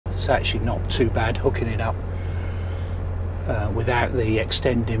it's actually not too bad hooking it up without the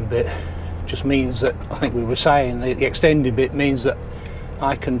extending bit. Just means that, I think we were saying, the extending bit means that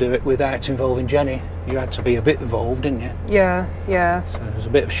I can do it without involving Jenny. You had to be a bit involved, didn't you? Yeah, yeah. So there was a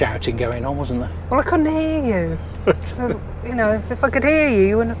bit of shouting going on, wasn't there? Well, I couldn't hear you. So, you know, if I could hear you,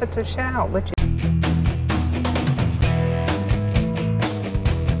 you wouldn't have had to shout, would you?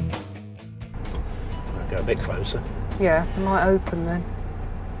 I'll go a bit closer. Yeah, it might open then.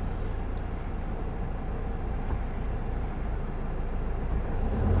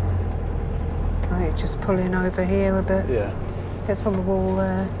 I think it's just pulling over here a bit. Yeah. Gets on the wall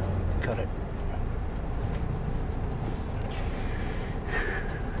there. Got it.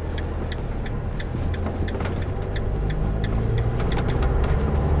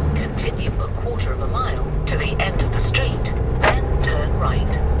 Continue a quarter of a mile to the end of the street, then turn right.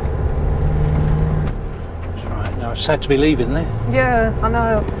 That's right. Now it's sad to be leaving there. Yeah, I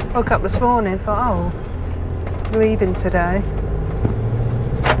know. Woke up this morning and thought, oh, leaving today.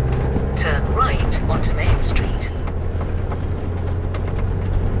 Turn right onto Main Street.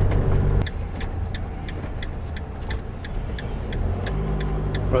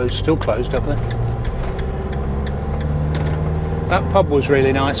 Road's still closed up there. That pub was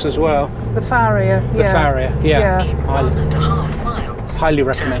really nice as well. The Farrier, The Farrier, yeah. In 1.5 miles. Highly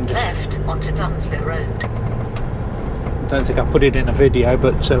recommended. Turn left onto Dunslow Road. I don't think I put it in a video,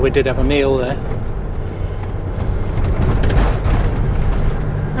 but we did have a meal there.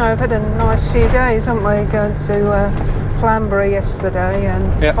 I've had a nice few days, haven't we? Going to Flanbury yesterday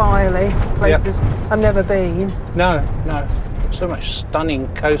and Filey, places I've never been. No, no. So much stunning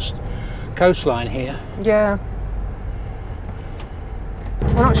coastline here. Yeah.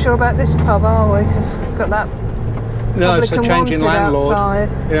 We're not sure about this pub, are we? Because we've got that No, it's a public and changing wanted landlord. outside.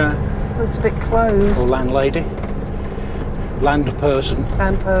 Yeah. Looks a bit closed. Or landlady. Land person.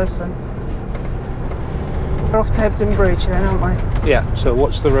 Land person. We're off to Hebden Bridge then, aren't we? Yeah, so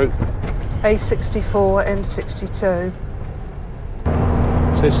what's the route? A64, M62.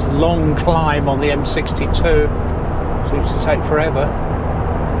 So it's a long climb on the M62. Seems to take forever.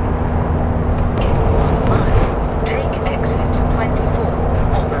 In 1 mile, take exit 24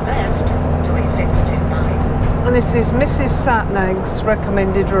 on the left to A629. And this is Mrs. Satnag's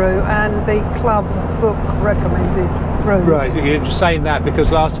recommended route and the club book recommended route. Right, you're just saying that because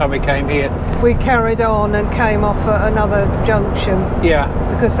last time we came here... We carried on and came off at another junction. Yeah.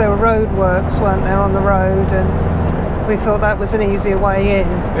 Because there were roadworks, weren't there, on the road, and we thought that was an easier way in.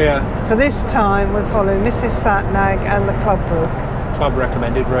 Yeah. So this time we're following Mrs. Satnag and the club book. Club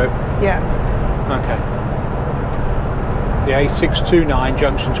recommended route. Yeah. Okay. The A629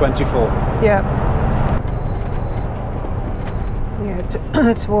 junction 24. Yeah.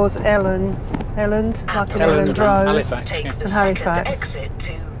 Yeah, towards Elland, like in Elland Road. Halifax. Take Yeah. the And second Halifax. exit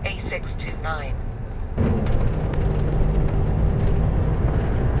to A629.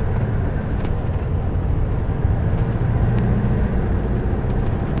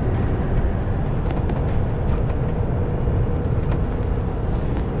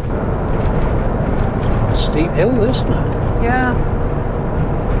 Steep hill, isn't it? Yeah.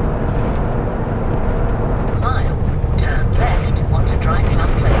 Mile, turn left onto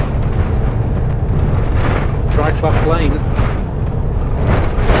Dryclough Lane. Dryclough Lane.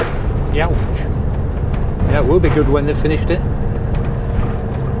 Youch. Yeah, it will be good when they've finished it.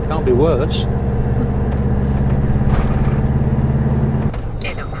 Can't be worse.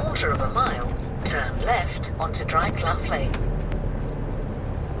 In a quarter of a mile, turn left onto Dryclough Lane.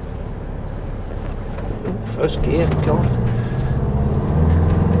 First gear, go on.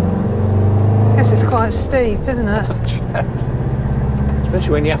 This is quite steep, isn't it?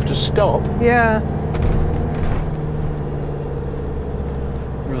 Especially when you have to stop. Yeah.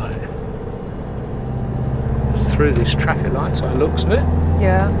 Right. Through these traffic lights, by the looks of it.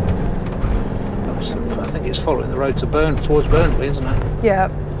 Yeah. I think it's following the road to towards Burnley, isn't it? Yeah.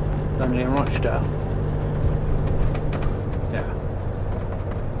 Burnley and Rochdale. Yeah.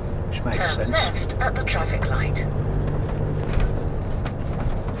 Which makes Turn sense. left at the traffic light.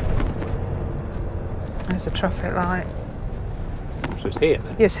 There's a traffic light. So it's here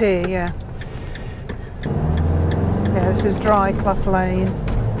then. Yes, here, yeah. Yeah, this is Dryclough Lane.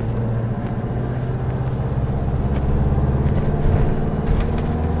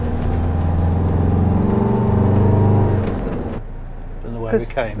 Than the way we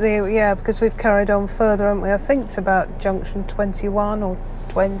came. Yeah, because we've carried on further, haven't we? I think to about junction 21 or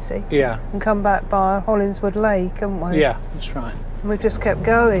 20. Yeah. And come back by Hollinswood Lake, haven't we? Yeah, that's right. And we've just kept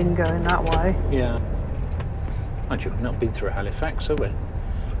going that way. Yeah. Actually, we've not been through Halifax, have we?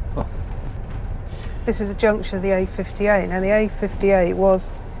 Oh. This is the junction of the A58. Now the A58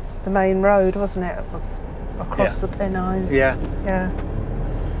 was the main road, wasn't it? Across the Pennines. Yeah. Yeah.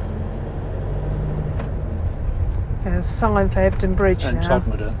 Yeah, there's a sign for Hebden Bridge And now.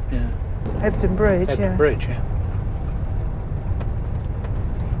 Todmorden, yeah. Hebden Bridge, Hebden Bridge, yeah.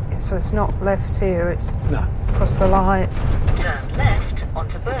 So it's not left here, it's No. across the lights. Turn left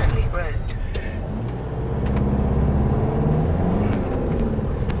onto Burnley Road.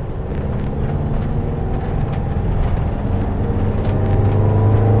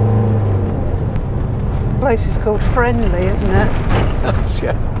 The place is called Friendly, isn't it?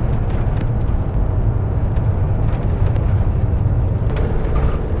 Yeah.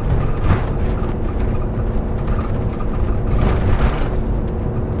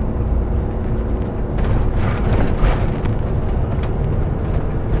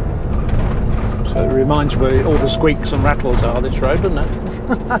 So it reminds me where all the squeaks and rattles are this road, doesn't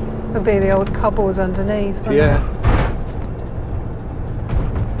it? Would be the old cobbles underneath, wouldn't Yeah. it?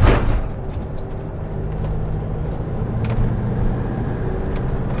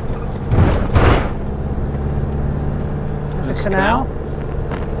 There's a canal.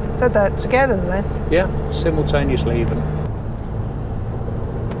 Said that together then. Yeah, simultaneously even.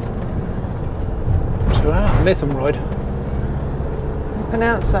 So, Mytholmroyd. You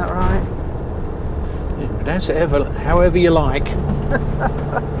pronounce that right. You can pronounce it however you like.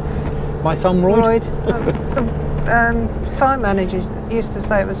 My thumbroid. Site managers used to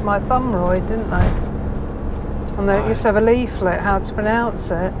say it was my thumbroid, didn't they? And they used to have a leaflet how to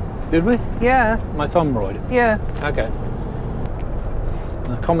pronounce it. Did we? Yeah, My thumbroid. yeah. Okay.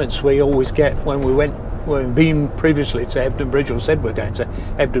 And the comments we always get when we've been previously to Hebden Bridge or said we're going to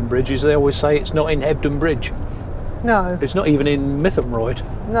Hebden Bridge is they always say it's not in Hebden Bridge. No, It's not even in Mytholmroyd.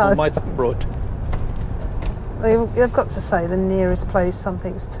 No. Or my thumbroid. they've got to say the nearest place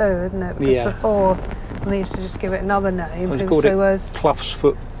something's to, isn't it? Because Yeah. before they used to just give it another name. It's People called say, it "Where's-" Clough's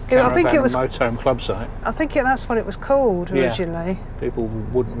Foot Yeah, I think Caravan it was- and Motorhome club site. I think that's what it was called Yeah. originally. People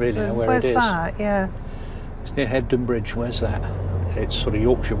wouldn't really know where Where's it is. that? Yeah. It's near Hebden Bridge. Where's that? It's sort of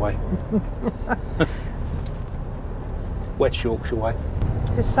Yorkshire way. West Yorkshire way.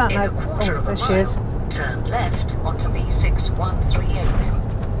 Just sat In there. a quarter of a There she is. mile, turn left onto B6138.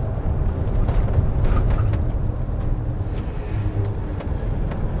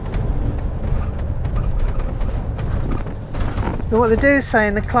 But what they do say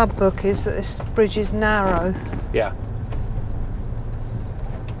in the club book is that this bridge is narrow. Yeah.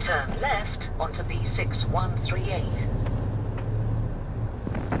 Turn left onto B6138.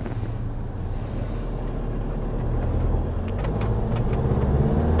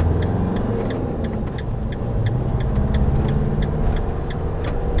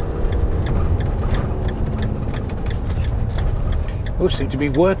 They all seem to be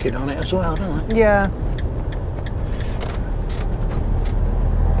working on it as well, don't they? Yeah.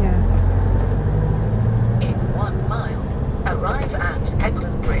 Yeah. In 1 mile, arrive at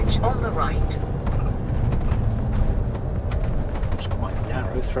Hebden Bridge on the right. It's quite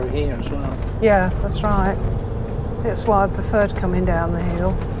narrow through here as well. Yeah, that's right. That's why I preferred coming down the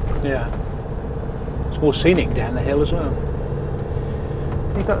hill. Yeah. It's more scenic down the hill as well.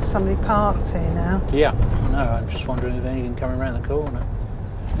 So you've got somebody parked here now. Yeah, I know. I'm just wondering if anything coming around the corner.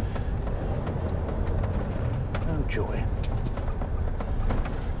 Oh joy.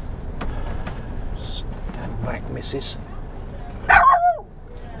 Stand back, missus.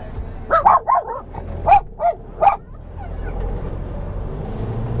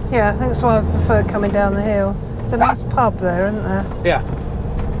 Yeah, I think that's why I prefer coming down the hill. It's a nice pub there, isn't there? Yeah.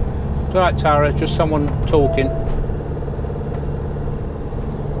 It's all right, Tara. Just someone talking.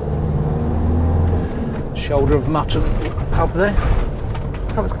 Shoulder of Mutton pub there.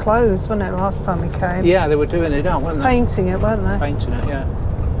 That was closed, wasn't it, last time we came? Yeah, they were doing it up, weren't they? Painting it, weren't they? Painting it, yeah.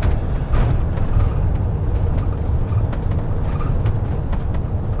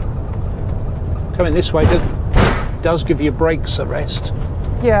 Coming this way does give you breaks a rest.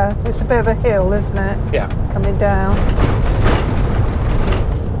 Yeah, it's a bit of a hill, isn't it? Yeah. Coming down.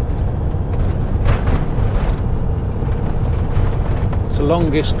 It's the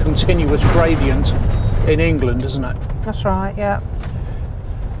longest continuous gradient in England, isn't it? That's right, yeah.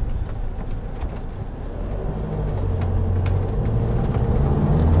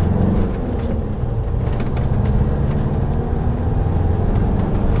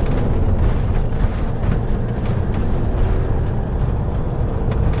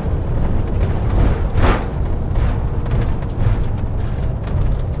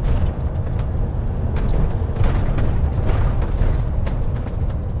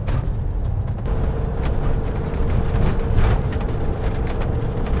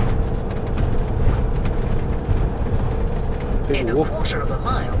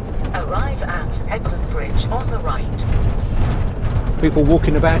 Arrive at Hebden Bridge on the right. People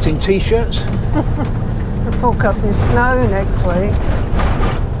walking about in t-shirts. We're forecasting snow next week.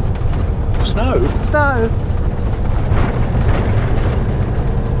 Snow? Snow.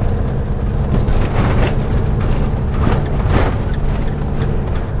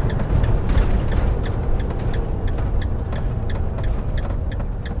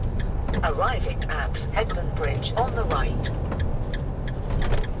 Arriving at Hebden Bridge on the right.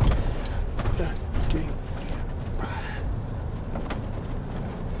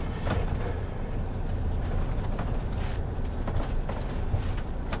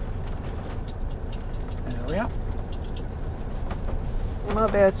 There we are.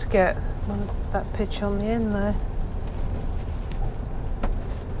 Might be able to get that pitch on the end there.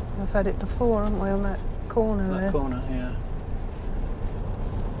 We've had it before, haven't we, on that corner there? That corner, yeah.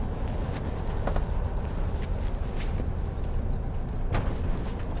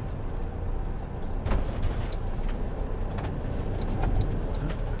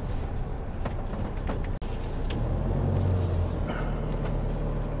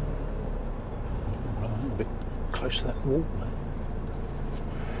 Close to that wall there.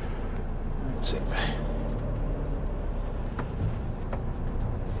 That's it.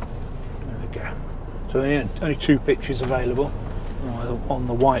 There we go. So yeah, only 2 pitches available on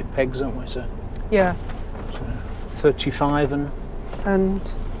the white pegs, aren't we? So Yeah. 35 and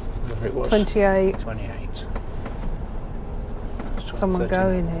whatever it was. 28. 28. Someone 13.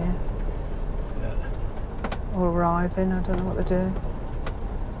 going here. Yeah. Or arriving, I don't know what they're doing.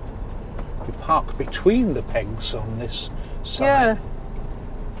 You park between the pegs on this side. Yeah.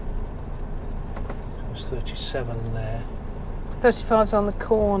 There's 37 there. 35's on the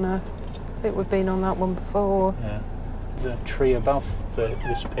corner. I think we've been on that one before. Yeah. There's a tree above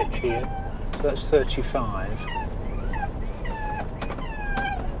this pitch here. So that's 35.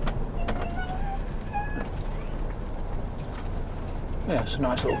 Yeah, it's a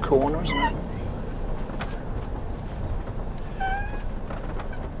nice little corner, isn't it?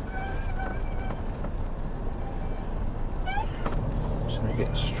 So we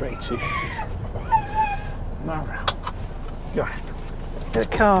get straightish. Marrow. Yeah. Get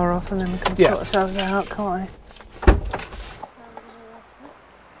the car off and then we can Yeah. sort ourselves out, can't we?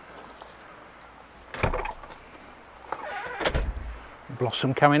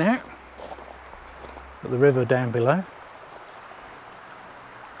 Blossom coming out. Got the river down below.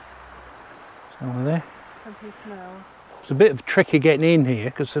 Over there. Plenty smells. It's a bit of tricky getting in here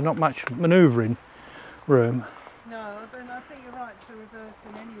because there's not much manoeuvring room. No, but I think you're right to reverse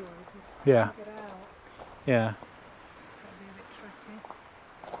in anyway because Yeah. you get out. Yeah. That'd be a bit tricky.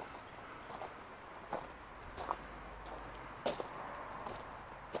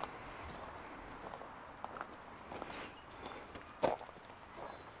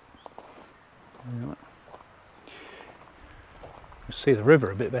 You see the river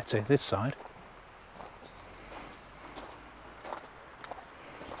a bit better this side.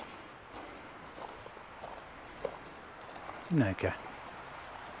 Okay.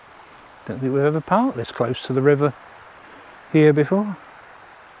 Don't think we've ever parked this close to the river here before. I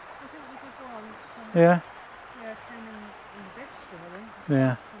think we did once. Yeah. Yeah, came in this really.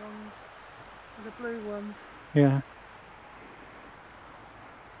 Yeah. The blue ones. Yeah.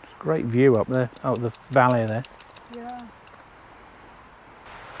 It's a great view up there, up the valley there. Yeah.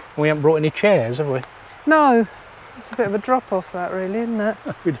 We haven't brought any chairs, have we? No. It's a bit of a drop off that really, isn't it?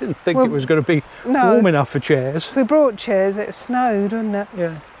 We didn't think it was going to be warm enough for chairs. If we brought chairs, it snowed, wouldn't it?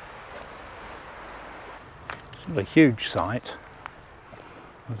 Yeah. It's a huge site.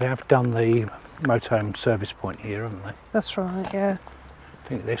 They have done the motorhome service point here, haven't they? That's right, yeah. I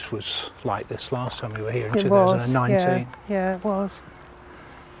think this was like this last time we were here in It was, 2019. yeah, it was.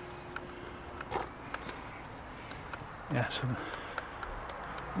 Yeah, so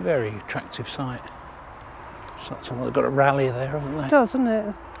very attractive site. It's like someone's got a rally there, haven't they? It does, doesn't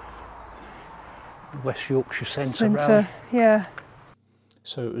it? West Yorkshire Centre rally. Yeah.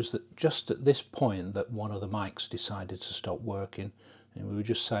 So it was just at this point that one of the mics decided to stop working, and we were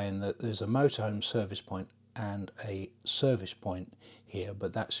just saying that there's a motorhome service point and a service point here,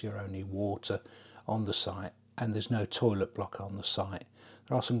 but that's your only water on the site, and there's no toilet block on the site.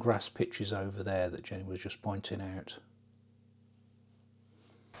 There are some grass pitches over there that Jenny was just pointing out.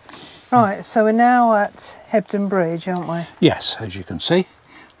 Right, so we're now at Hebden Bridge, aren't we? Yes, as you can see.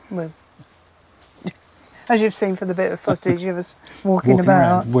 As you've seen for the bit of footage of us walking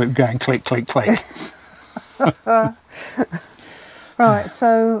about. Around, we're going click, click, click. Right,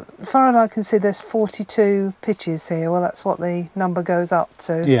 so far as I can see there's 42 pitches here. Well, that's what the number goes up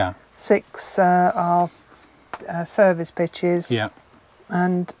to. Yeah. 6 are service pitches. Yeah.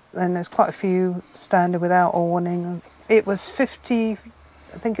 and then there's quite a few standard without awning. It was 50, I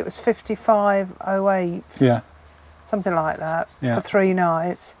think it was 55.08. Yeah. Something like that, Yeah. for 3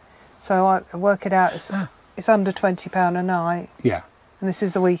 nights. So I work it out, it's under £20 a night. Yeah. And this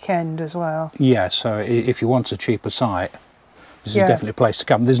is the weekend as well. Yeah, so if you want a cheaper site, this is Yeah. definitely a place to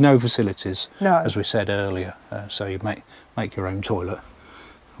come. There's no facilities, No. as we said earlier, so you make your own toilet,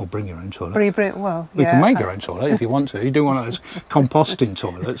 or bring your own toilet. Well, You yeah. can make your own toilet if you want to. You do one of those composting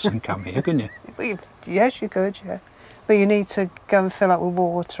toilets and come here, couldn't you? Yes, you could, yeah. But you need to go and fill up with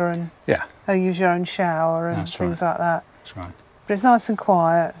water and Yeah, use your own shower and That's things right. like that. that's right. But it's nice and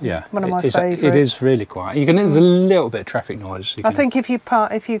quiet. Yeah, One of my It favourites. is really quiet. There's a little bit of traffic noise. I think if you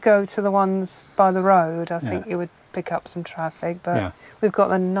go to the ones by the road, I think you would pick up some traffic. But Yeah. we've got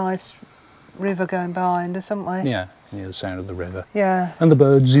the nice river going behind us, haven't we? Yeah, you hear the sound of the river. Yeah. And the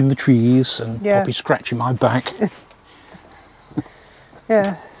birds in the trees, and Yeah. Poppy scratching my back.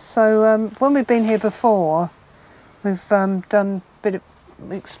 Yeah. So when we've been here before, we've done a bit of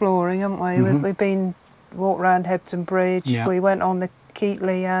exploring, haven't we? We've been walked around Hebden Bridge. Yeah. We went on the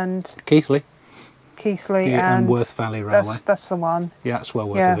Keighley and Keighley and Worth Valley Railway. that's the one. Yeah, it's well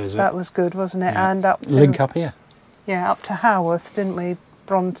worth Yeah, a visit. that was good, wasn't it? Yeah. And up to Link up here. Yeah, up to Haworth, didn't we?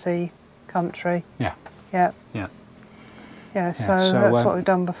 Bronte country. Yeah, Yeah. yeah. Yeah, so so, that's what we've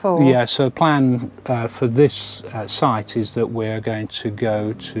done before. Yeah, so the plan for this site is that we're going to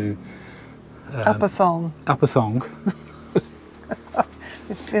go to Upper Thong. Upper Thong, the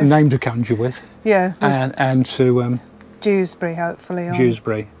It's- name to conjure with, Yeah, and to Dewsbury, hopefully. On,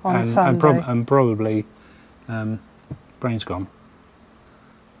 Dewsbury, on and, Sunday. and probably Brain's Gone.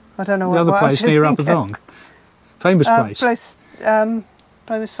 I don't know The other what place near Upper Thong. Famous place.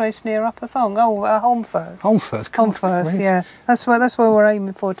 Famous place near Upper Thong. Oh, Holmfirth. Holmfirth. God, Holmfirth, really? yeah. That's where we're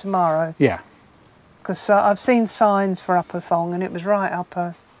aiming for tomorrow. Yeah, Because I've seen signs for Upper Thong, and it was right up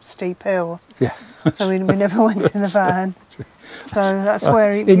a steep hill. yeah. So we never went in the van. So that's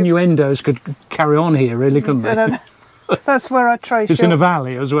where Innuendos could carry on here, really, couldn't they? that's where I trace. It's in a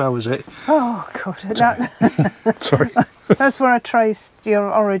valley as well, was it? Oh God, Sorry. that's where I traced your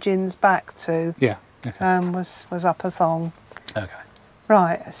origins back to. Yeah. Okay. Was Upper Thong. Okay.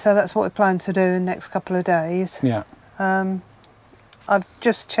 Right. So that's what we plan to do in the next couple of days. Yeah. I've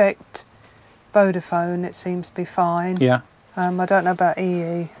just checked Vodafone. It seems to be fine. Yeah. I don't know about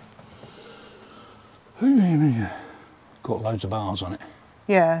EE. Got loads of bars on it.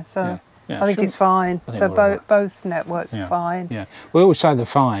 Yeah. So. Yeah. Yeah, I think sure. it's fine. I think So we're all right. both networks Yeah. are fine. Yeah. We always say they're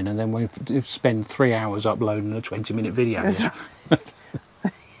fine, and then we spend 3 hours uploading a 20-minute video. That's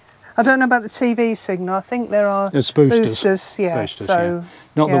I don't know about the TV signal. I think there are There's boosters. Yeah. Boosters, So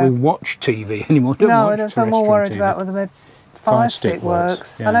Not yeah. that we watch TV anymore. Don't no, watch I'm more terrestrial worried TV. about whether the Fire Stick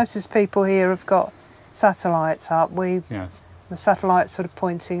works. Yeah. I notice people here have got satellites up. Yeah. The satellite's sort of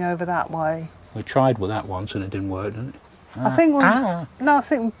pointing over that way. We tried with that once and it didn't work, didn't it? I think I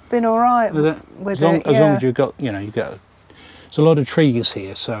think we've been all right with as long, it. As long yeah. as you've got, there's a lot of trees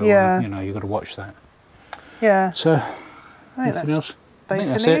here, so Yeah. you've got to watch that. Yeah. So, I think anything that's else? I think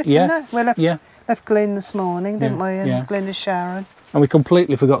basically that's it, yeah. isn't it? We left Glyn this morning, didn't Yeah, we? And yeah. Glyn and Sharon. And we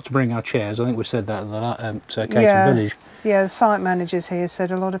completely forgot to bring our chairs. I think we said that at Cayton Yeah. Village. Yeah, the site managers here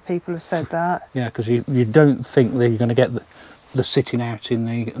said a lot of people have said that. Yeah, because you don't think that you're going to get the sitting out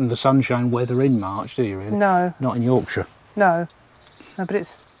in the sunshine weather in March, do you really? No, Not in Yorkshire. no, but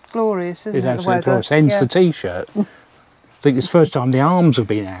it's glorious, isn't It's it? The absolutely weather. glorious. Hence Yeah. the T-shirt. I think it's the first time the arms have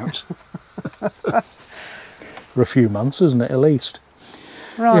been out. For a few months, isn't it, at least?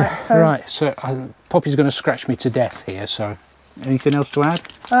 Right, Yeah, so right. So Poppy's going to scratch me to death here, so anything else to add?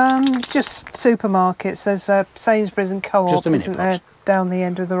 just supermarkets. There's Sainsbury's and Co-op, Just a minute, isn't there, down the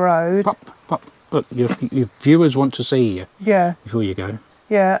end of the road? Pop. Look, your viewers want to see you Yeah, before you go.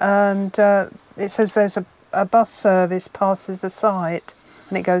 yeah, and it says there's a bus service passes the site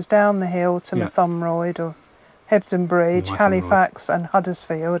and it goes down the hill to Yeah. Northumroyd or Hebden Bridge, Northumroyd. Halifax and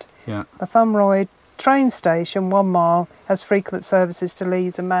Huddersfield. Yeah. Northumroyd train station, 1 mile, has frequent services to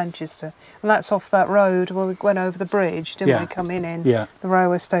Leeds and Manchester. And that's off that road where we went over the bridge, didn't Yeah. we, coming in? Yeah. The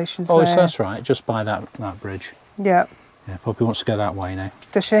railway station's Oh, there. that's right. Just by that bridge. Yeah. Yeah. Poppy wants to go that way now.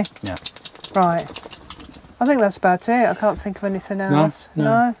 Does she? Yeah. Right. I think that's about it. I can't think of anything else.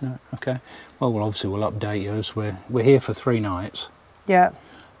 No. Okay. Well, obviously we'll update you as we're here for 3 nights, Yeah.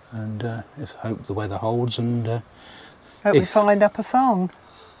 and hope the weather holds, and Hope we if- find Upper Thong.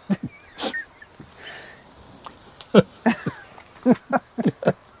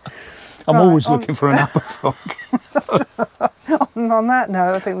 I'm Right, always looking for an upper thong. On that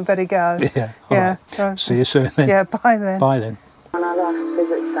note, I think we better go. Yeah. Yeah. Right. See you soon then. Yeah, bye then. Bye then. On our last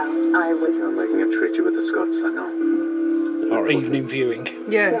visit, Sam, I was You're making a treaty with the Scots, I know. You evening viewing.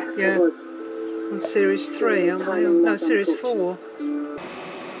 Yeah, yeah. On series 3, aren't we? No, series 4.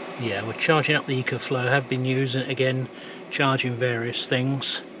 Yeah, we're charging up the EcoFlow. Have been using it again, charging various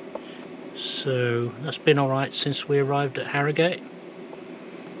things. So that's been alright since we arrived at Harrogate.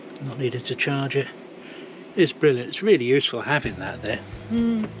 Not needed to charge it. It's brilliant. It's really useful having that there.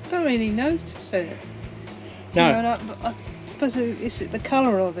 Don't really notice it. No. You know, I suppose it's the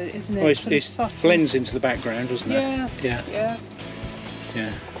colour of it, isn't it? Well, Sort of it subtle. blends into the background, doesn't it? Yeah. Yeah. Yeah.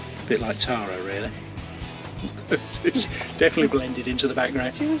 Yeah. A bit like Taro, really. It's definitely blended into the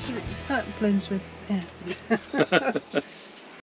background. That blends with. Yeah.